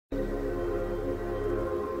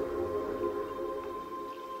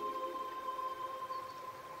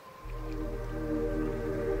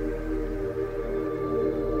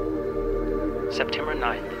September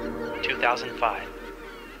 9th, 2005.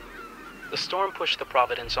 The storm pushed the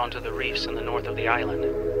Providence onto the reefs in the north of the island,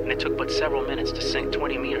 and it took but several minutes to sink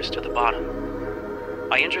 20 meters to the bottom.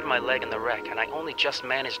 I injured my leg in the wreck, and I only just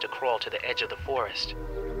managed to crawl to the edge of the forest.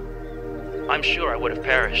 I'm sure I would have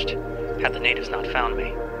perished had the natives not found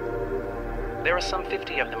me. There are some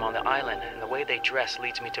 50 of them on the island, and the way they dress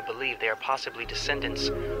leads me to believe they are possibly descendants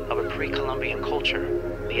of a pre-Columbian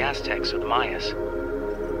culture, the Aztecs or the Mayas.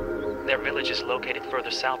 Their village is located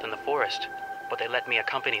further south in the forest, but they let me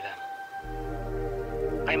accompany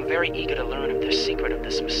them. I am very eager to learn of the secret of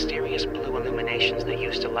this mysterious blue illuminations they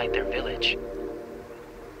used to light their village.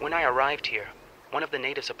 When I arrived here, one of the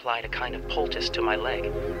natives applied a kind of poultice to my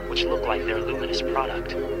leg, which looked like their luminous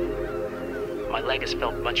product. My leg has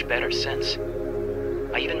felt much better since.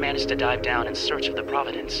 I even managed to dive down in search of the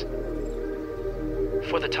Providence.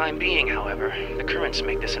 For the time being, however, the currents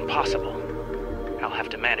make this impossible. I'll have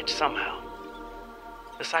to manage somehow.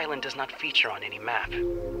 This island does not feature on any map.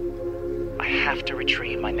 I have to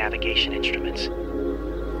retrieve my navigation instruments.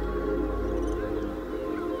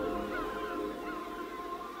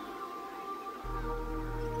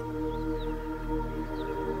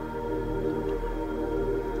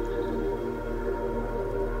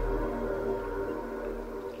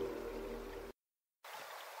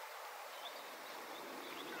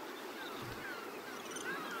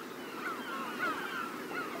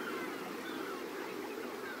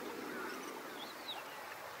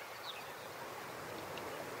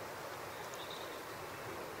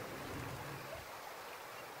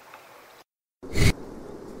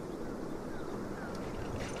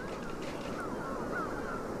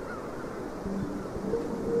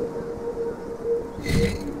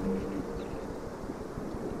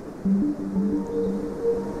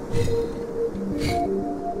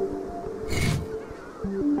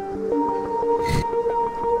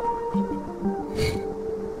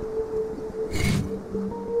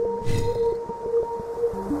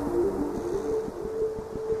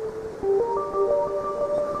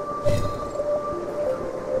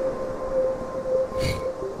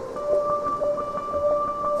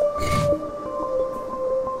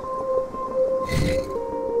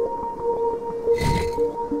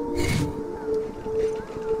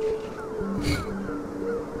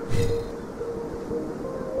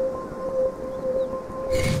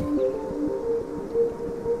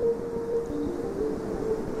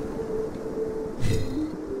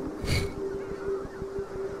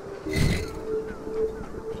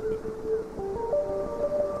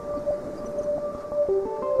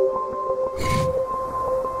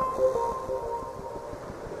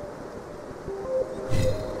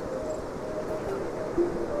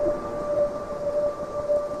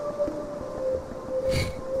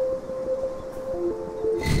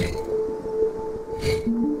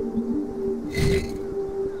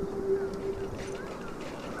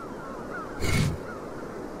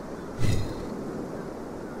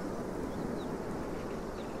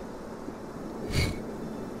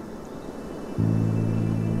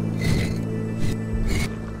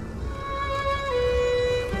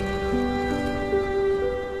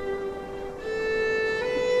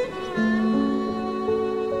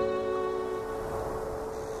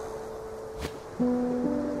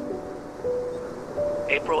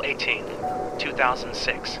 April 18th,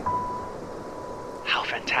 2006. How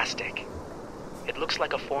fantastic. It looks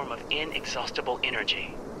like a form of inexhaustible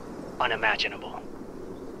energy. Unimaginable.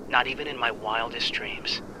 Not even in my wildest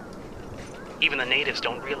dreams. Even the natives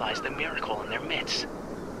don't realize the miracle in their midst.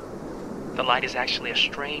 The light is actually a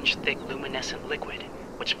strange, thick, luminescent liquid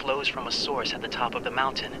which flows from a source at the top of the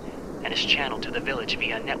mountain and is channeled to the village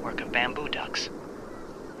via a network of bamboo ducts.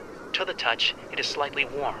 To the touch, it is slightly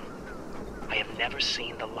warm. I have never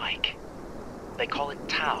seen the like. They call it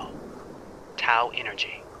Tau. Tau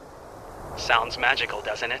energy. Sounds magical,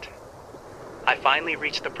 doesn't it? I finally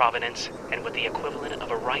reached the Providence, and with the equivalent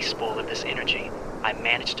of a rice bowl of this energy, I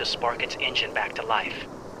managed to spark its engine back to life.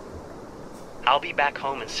 I'll be back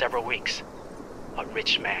home in several weeks. A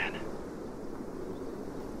rich man.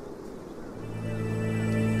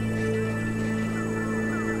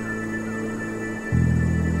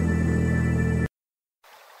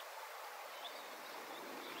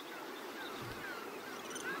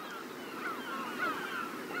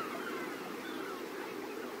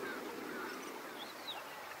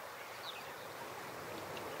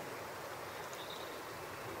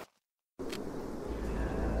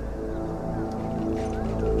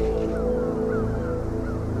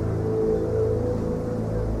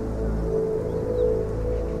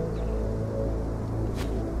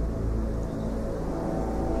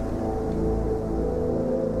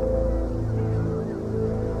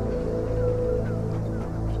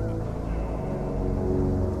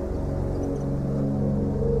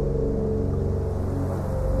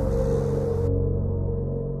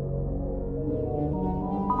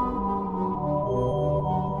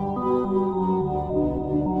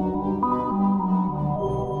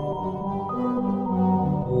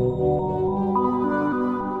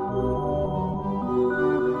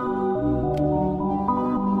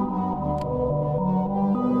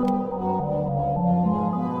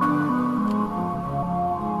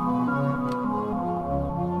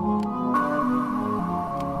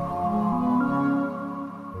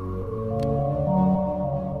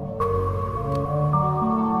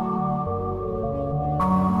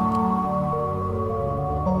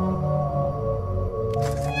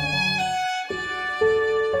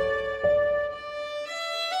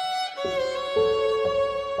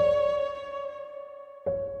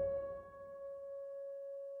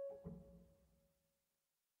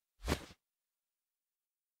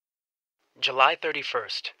 July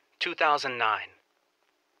 31st, 2009.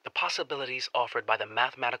 The possibilities offered by the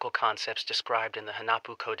mathematical concepts described in the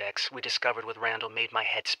Hanapu Codex we discovered with Randall made my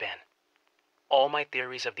head spin. All my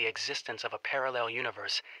theories of the existence of a parallel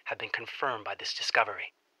universe have been confirmed by this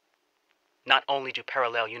discovery. Not only do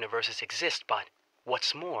parallel universes exist, but,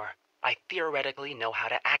 what's more, I theoretically know how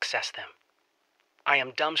to access them. I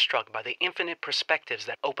am dumbstruck by the infinite perspectives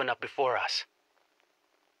that open up before us.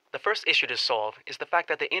 The first issue to solve is the fact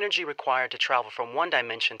that the energy required to travel from one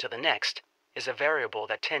dimension to the next is a variable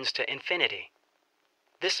that tends to infinity.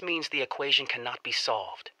 This means the equation cannot be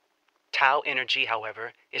solved. Tau energy,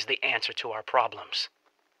 however, is the answer to our problems.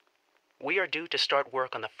 We are due to start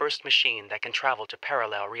work on the first machine that can travel to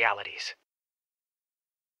parallel realities.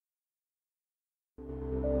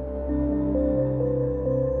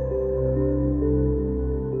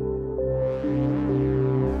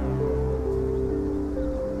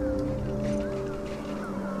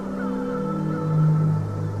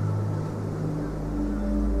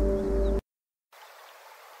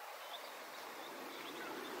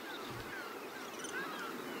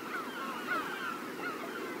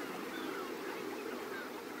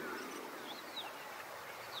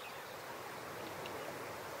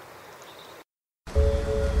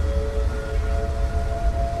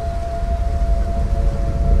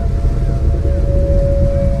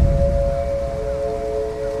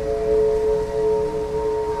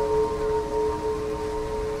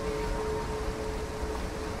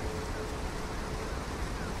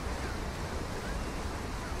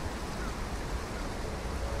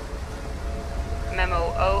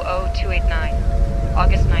 Memo 00289,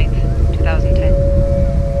 August 9th, 2010.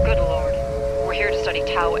 Good Lord, we're here to study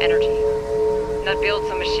Tau energy, not build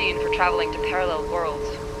some machine for traveling to parallel worlds.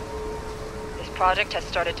 This project has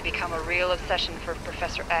started to become a real obsession for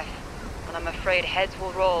Professor F, and I'm afraid heads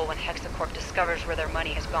will roll when Hexacorp discovers where their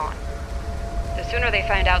money has gone. The sooner they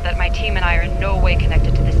find out that my team and I are in no way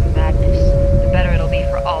connected to this madness, the better it'll be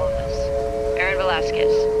for all of us. Aaron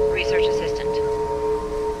Velasquez, Research Assistant.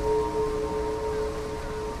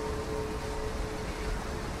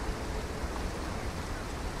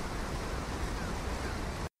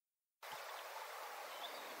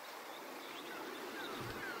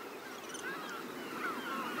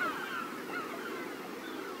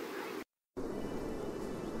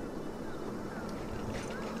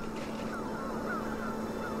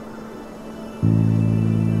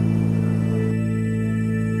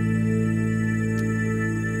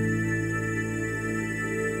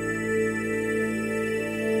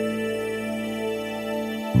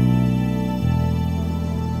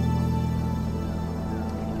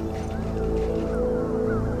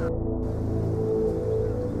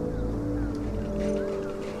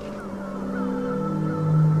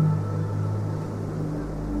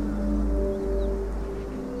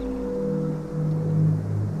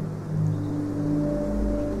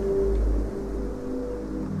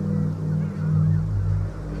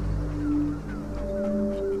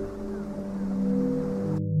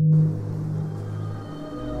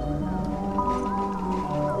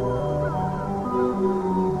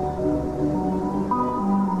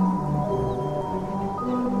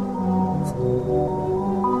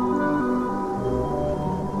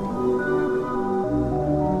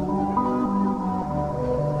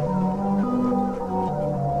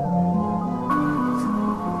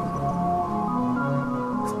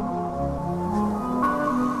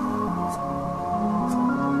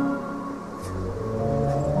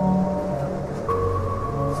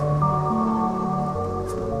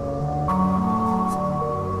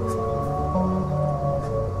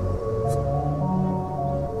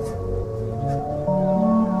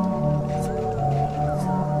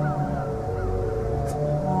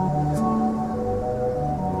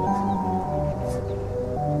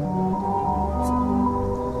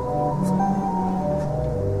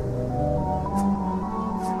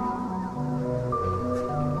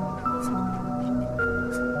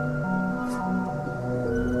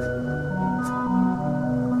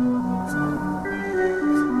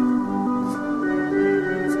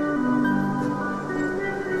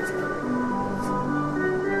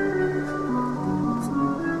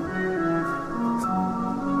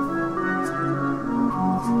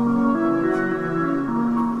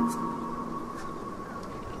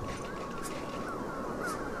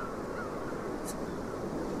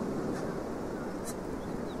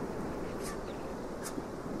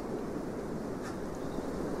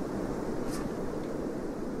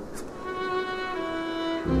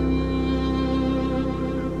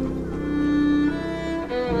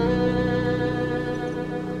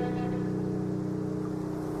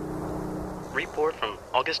 Report from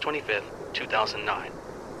August 25th, 2009.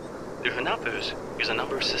 The Hunapus use a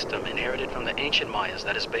number system inherited from the ancient Mayas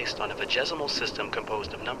that is based on a vigesimal system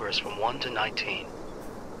composed of numbers from 1 to 19.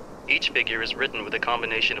 Each figure is written with a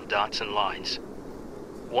combination of dots and lines.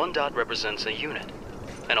 One dot represents a unit,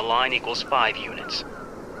 and a line equals 5 units.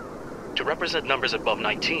 To represent numbers above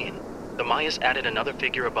 19, the Mayas added another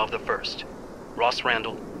figure above the first. Ross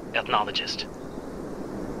Randall, ethnologist.